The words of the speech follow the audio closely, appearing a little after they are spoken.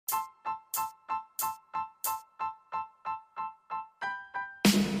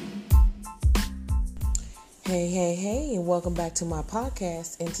Hey, and welcome back to my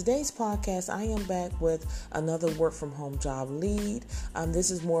podcast. In today's podcast, I am back with another work from home job lead. This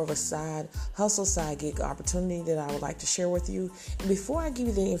is more of a side gig opportunity that I would like to share with you. And before I give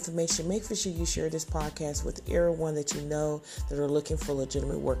you the information, make sure you share this podcast with everyone that you know that are looking for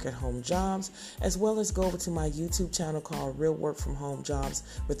legitimate work at home jobs, as well as go over to my YouTube channel called Real Work from Home Jobs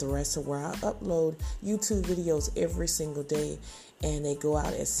with the rest of where I upload YouTube videos every single day. And they go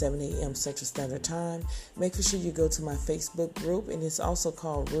out at 7 a.m. Central Standard Time. Make sure you go to my Facebook group, and it's also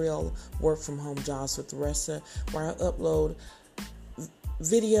called Real Work From Home Jobs with Ressa, where I upload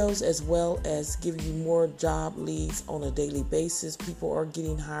videos as well as give you more job leads on a daily basis. People are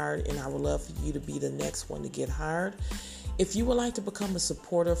getting hired, and I would love for you to be the next one to get hired. If you would like to become a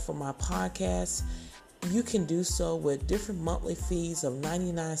supporter for my podcast, you can do so with different monthly fees of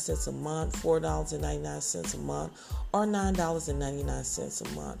 99 cents a month, $4.99 a month, or $9.99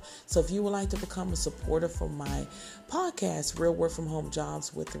 a month. So if you would like to become a supporter for my podcast, Real Work From Home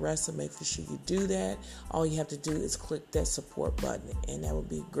Jobs with the Ressa, make sure you do that. All you have to do is click that support button, and that would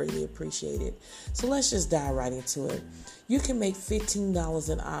be greatly appreciated. So let's just dive right into it. You can make $15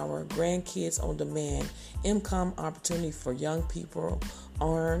 an hour, grandkids on demand, income opportunity for young people,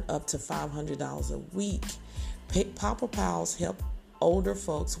 earn up to $500 a week. Papa Pals help older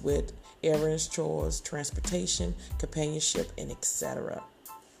folks with errands, chores, transportation, companionship, and etc.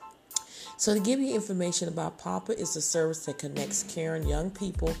 So to give you information about Papa, is a service that connects caring young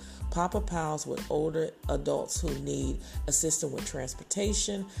people, Papa Pals, with older adults who need assistance with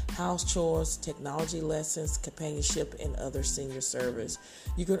transportation, house chores, technology lessons, companionship, and other senior service.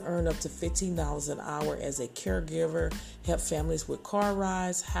 You can earn up to $15 an hour as a caregiver, help families with car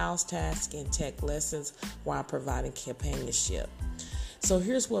rides, house tasks, and tech lessons while providing companionship. So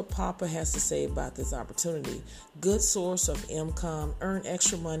here's what Papa has to say about this opportunity. Good source of income. Earn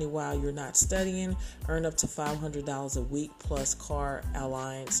extra money while you're not studying. Earn up to $500 a week plus car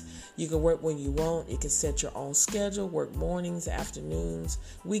allowance. You can work when you want. You can set your own schedule. Work mornings, afternoons,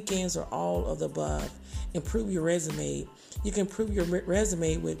 weekends, or all of the above. Improve your resume. You can improve your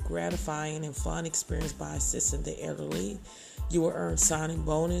resume with gratifying and fun experience by assisting the elderly. You will earn signing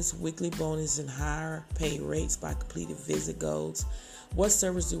bonus, weekly bonus, and higher pay rates by completed visit goals. What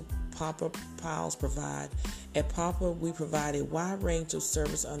service do Papa Pals provide? At Papa, we provide a wide range of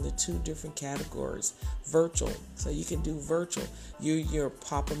service under two different categories. Virtual, so you can do virtual. You and your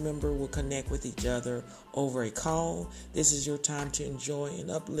Papa member will connect with each other over a call. This is your time to enjoy an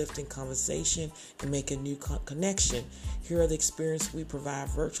uplifting conversation and make a new connection. Here are the experiences we provide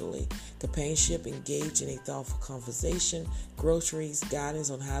virtually. Companionship, engage in a thoughtful conversation. Groceries, guidance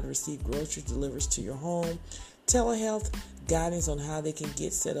on how to receive groceries delivered to your home. Telehealth, guidance on how they can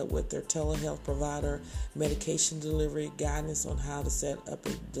get set up with their telehealth provider. Medication delivery, guidance on how to set up a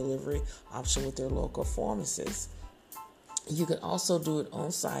delivery option with their local pharmacist. You can also do it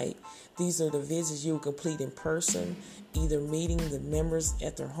on site. These are the visits you will complete in person, either meeting the members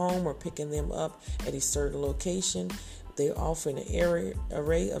at their home or picking them up at a certain location. They offer an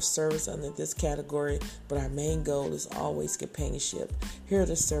array of service under this category, but our main goal is always companionship. Here are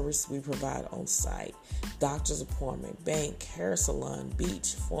the services we provide on site: doctor's appointment, bank, hair salon,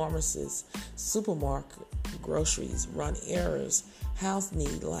 beach, pharmacist, supermarket, groceries, run errands, house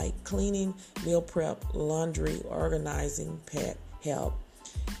need like cleaning, meal prep, laundry, organizing, pet help,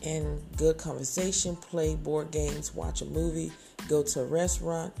 and good conversation, play board games, watch a movie, go to a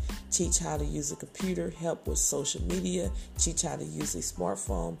restaurant, teach how to use a computer, help with social media, teach how to use a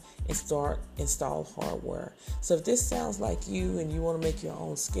smartphone, and install hardware. So if this sounds like you and you want to make your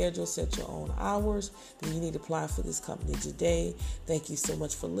own schedule, set your own hours, then you need to apply for this company today. Thank you so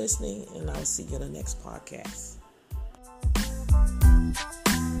much for listening, and I'll see you in the next podcast.